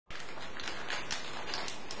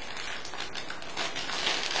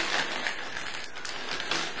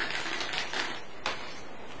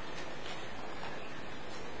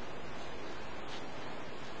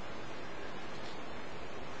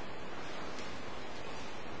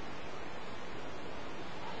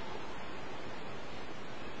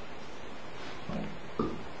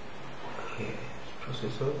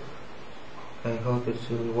also. I hope it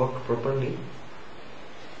will work properly.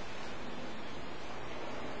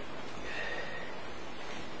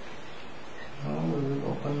 Now we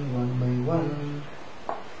will open one by one.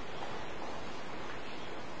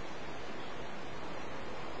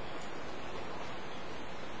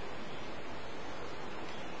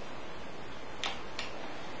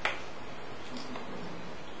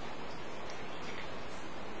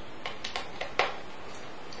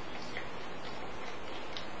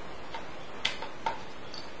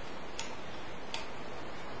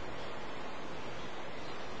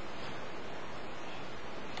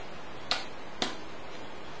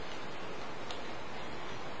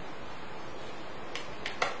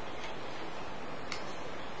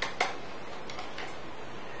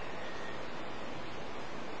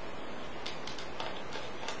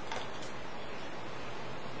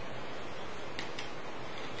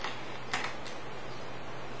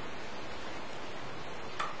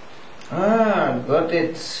 Got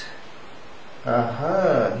it.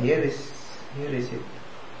 Aha, here is it.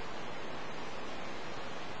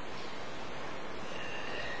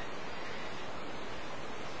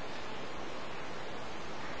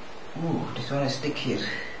 Ooh, this one is stick here.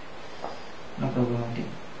 No problem, I think.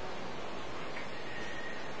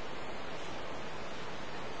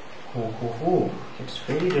 Oh, it's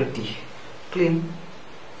very dirty. Clean.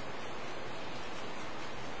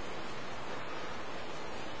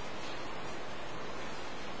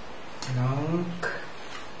 Now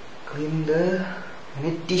clean the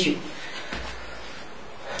tissue.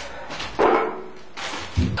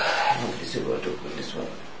 This is what to put this one.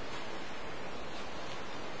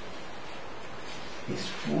 It's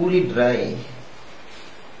fully dry.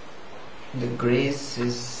 The grease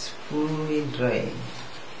is fully dry.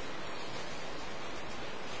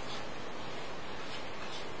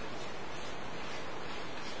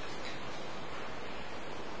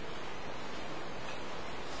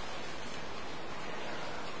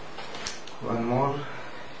 One more.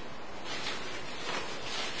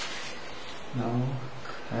 Now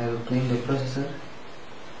I will clean the processor.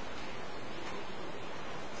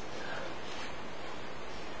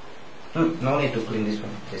 No need to clean this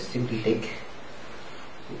one. Just simply take,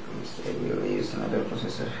 because I will use another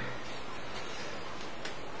processor.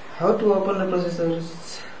 How to open the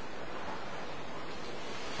processors?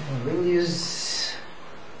 I will use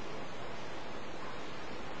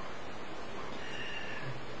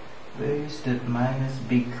where is that minus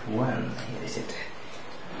big one? Here is it.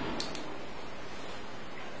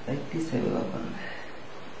 Like this I will open.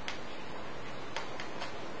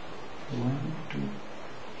 1, 2,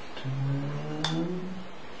 3.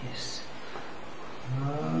 Yes.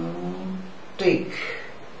 Take.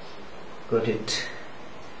 Got it.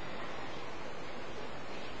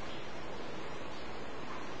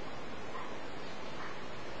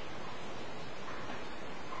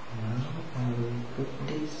 Now I will put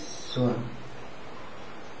this one.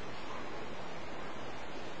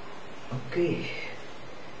 Okay.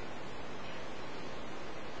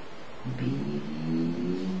 Be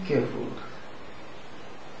careful.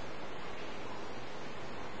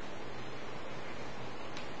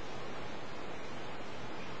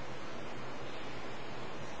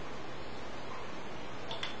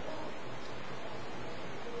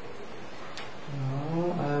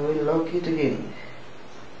 Now I will lock it again.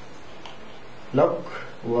 Lock.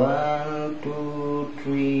 1, 2,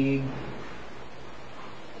 3.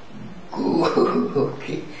 Go.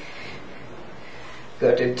 Okay.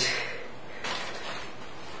 Got it.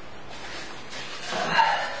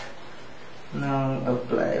 Now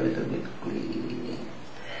apply a little bit clean.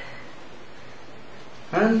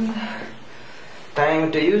 And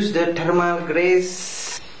time to use the thermal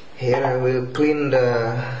grease. Here I will clean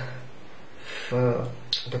the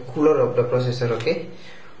cooler of the processor. Okay.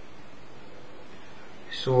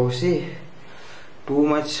 So see, too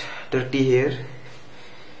much dirty here,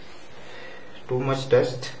 too much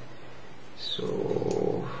dust.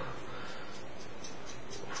 So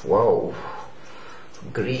wow,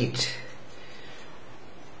 great.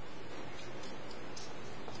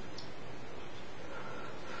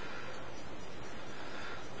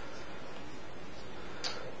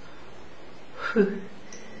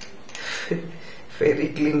 Very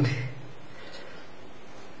clean.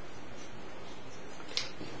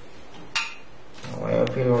 Now I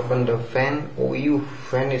will open the fan. Oh,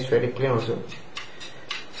 fan is very clean also.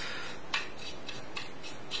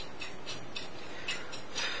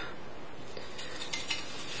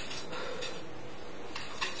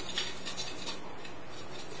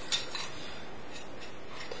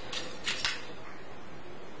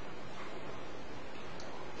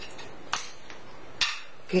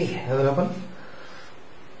 Okay, I will open.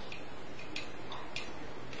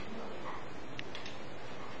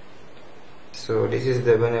 So this is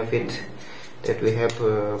the benefit that we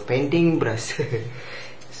have painting brush.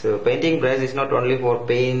 So painting brush is not only for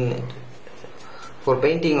painting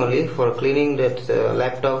only, for cleaning that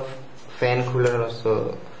laptop, fan, cooler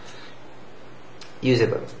also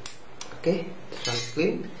usable. Okay, this one is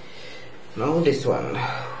clean. Now this one,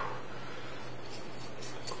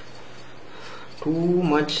 too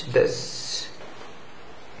much dust.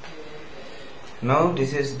 Now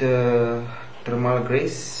this is the thermal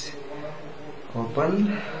grease.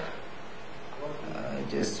 Open. I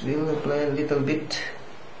just will apply a little bit.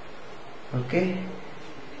 Okay.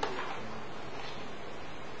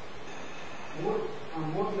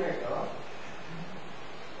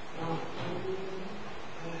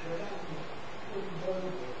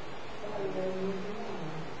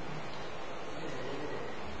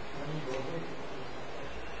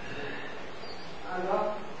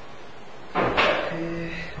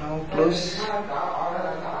 Now close.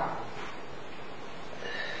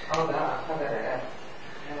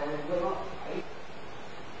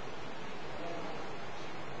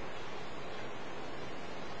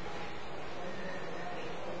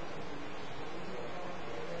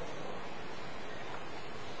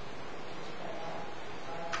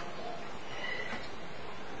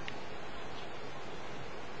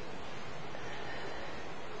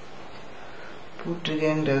 Put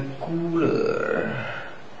again the cooler.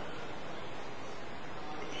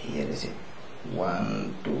 Here is it.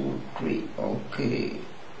 1, 2, 3. Okay.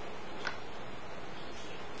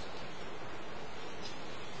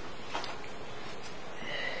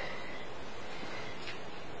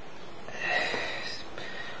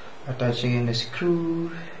 Attach again the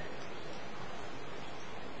screw.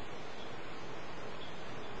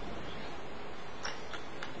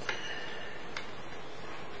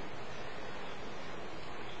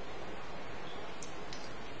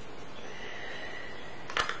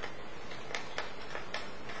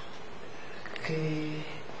 Okay,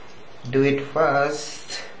 do it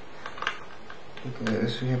fast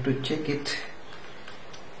because we have to check it.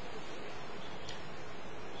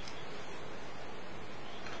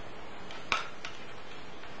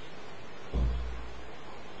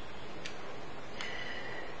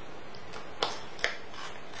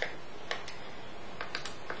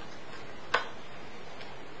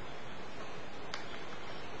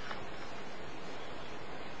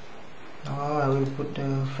 Now I will put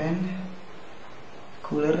the fan.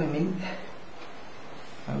 Cooler,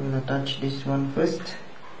 I will attach this one first.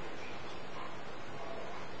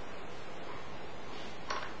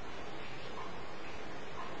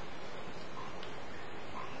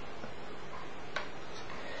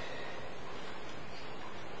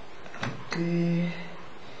 Okay,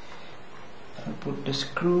 I'll put the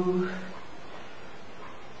screw.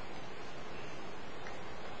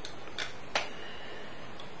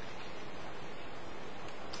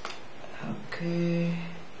 Okay.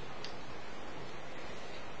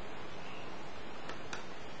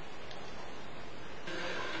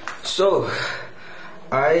 So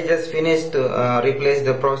I just finished to replace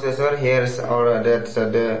the processor. Here's that's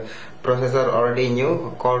the processor already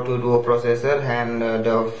new, Core 2 Duo processor, and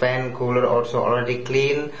the fan cooler also already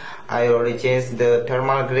clean. I already changed the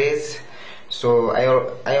thermal grease. So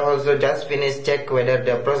I also just finished check whether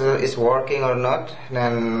the processor is working or not.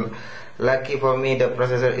 And lucky for me, the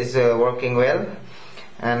processor is working well.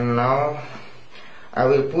 And now I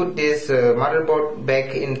will put this motherboard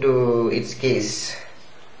back into its case.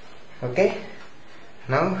 Okay,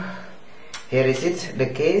 now here is it, the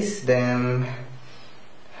case. Then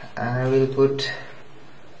I will put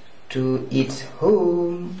to its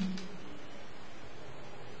home.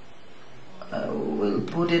 I will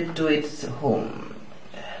put it to its home.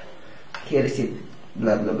 Here is it,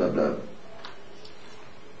 blah blah blah blah.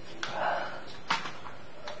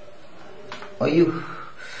 Oh, you.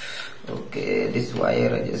 Okay, this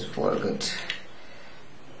wire I just forgot.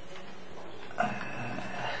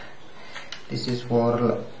 This is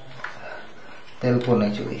for telephone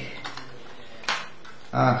actually.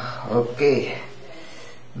 Okay.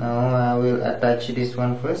 Now I will attach this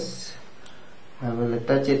one first. I will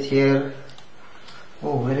attach it here.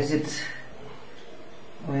 Oh, where is it?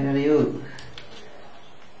 Where are you?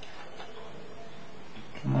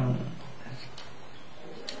 Come on.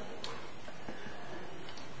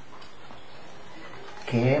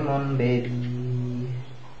 Come on, baby.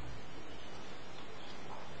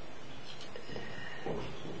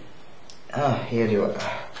 Here you are.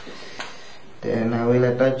 Then I will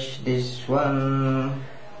attach this one.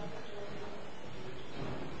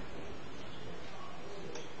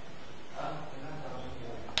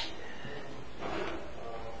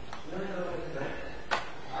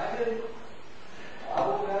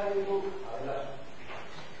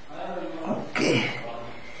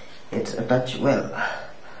 it's attached well.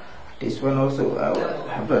 This one also I will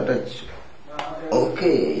have to attach.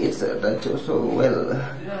 Okay, it's attached also well.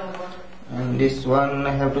 And this one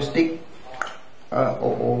I have to stick.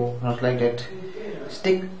 Oh, not like that.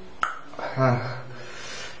 Stick.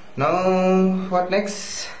 Now what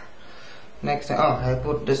next? Next, I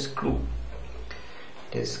put the screw.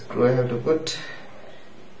 The screw I have to put.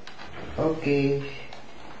 Okay.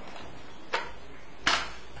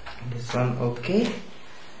 This one okay.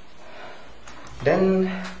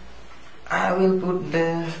 Then I will put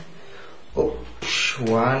the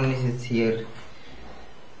one is here.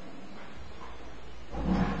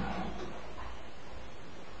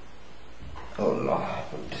 Oh no.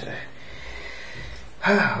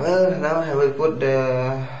 Well, now I will put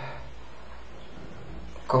the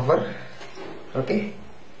cover. Okay.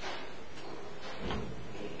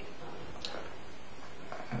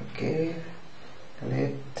 Okay,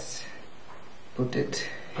 let's put it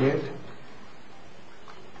here.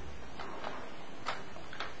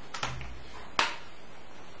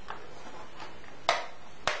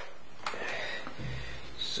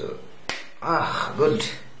 So good.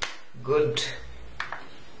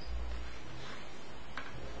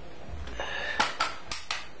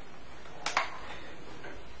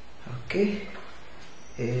 Okay,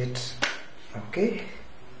 it's okay.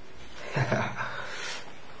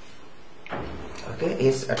 Okay,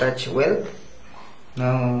 it's attached well.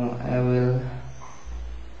 Now I will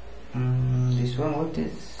this one, what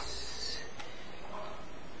is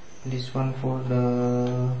this one? For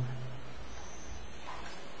the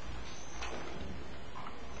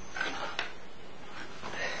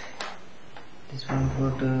this one for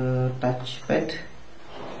the touchpad.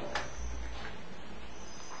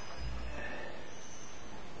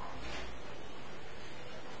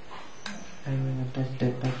 I will attach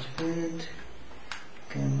the touchpad.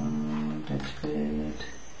 Come on, touchpad.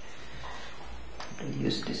 I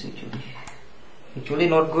use this actually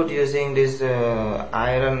not good using this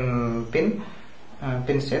iron pin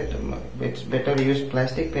set. It's better use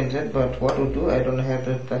plastic pin set, but what to do, I don't have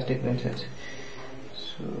the plastic pin set.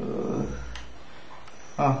 So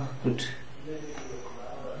good.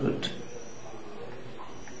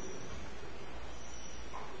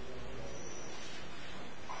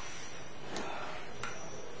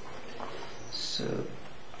 So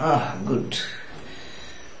good.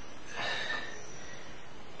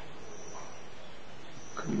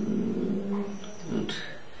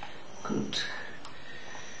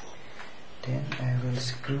 Then I will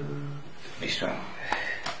screw this one.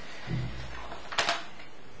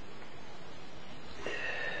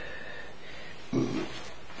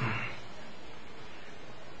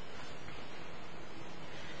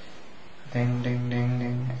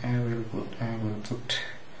 Ding. I will put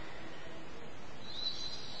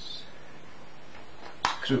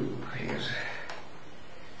screw here.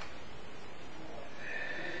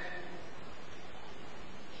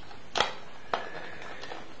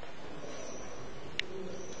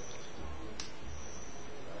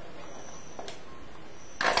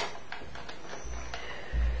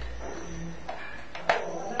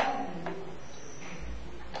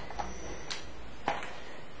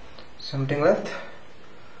 Something left?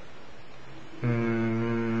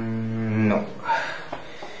 No.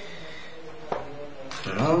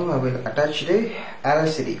 Now I will attach the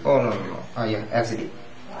LCD. Oh no. Yeah, LCD.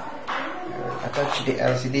 Attach the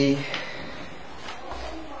LCD.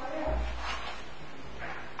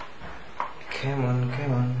 Come on.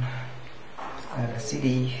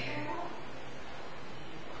 LCD.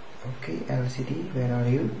 Okay, LCD, where are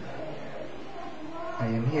you? I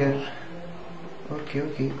am here.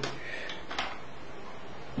 Okay.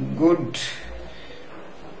 Good.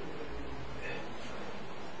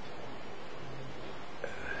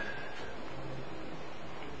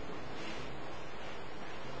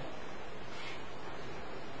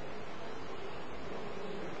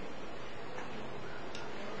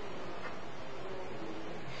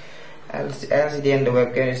 LCD and the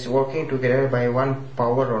webcam is working together by one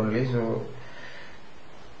power only, so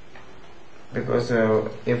because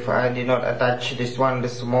if I did not attach this one, the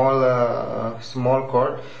small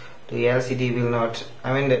cord, the LCD will not,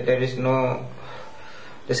 there is no,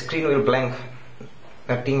 the screen will blank,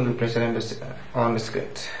 nothing will present on the screen.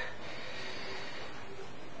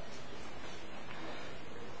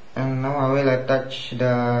 And now I will attach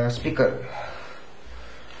the speaker.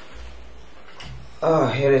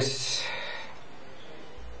 Here is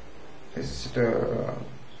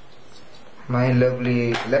my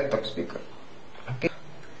lovely laptop speaker. Okay,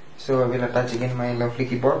 so I will attach again my lovely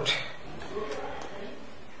keyboard.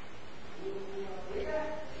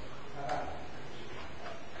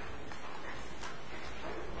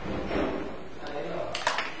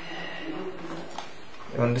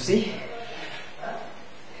 want to see?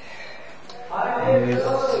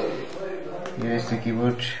 Here is the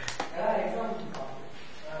keyboard.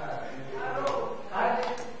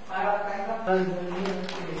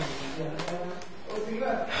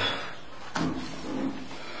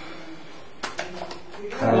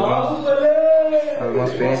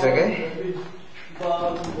 Almost finished, okay?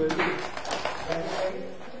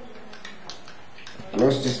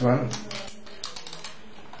 Close this one.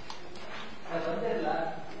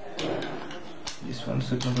 This one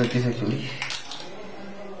should look like this actually.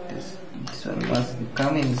 This one must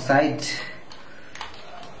come inside.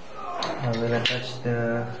 I will attach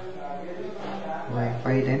the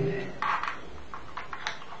Wi-Fi then.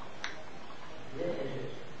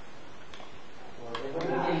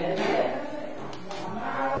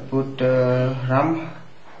 Put the RAM,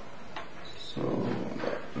 so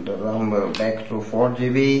the RAM will back to 4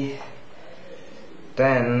 GB.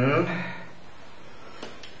 Then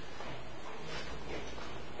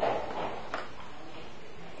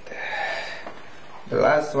the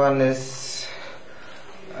last one is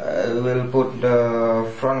I will put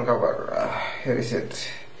the front cover. Here is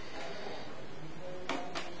it.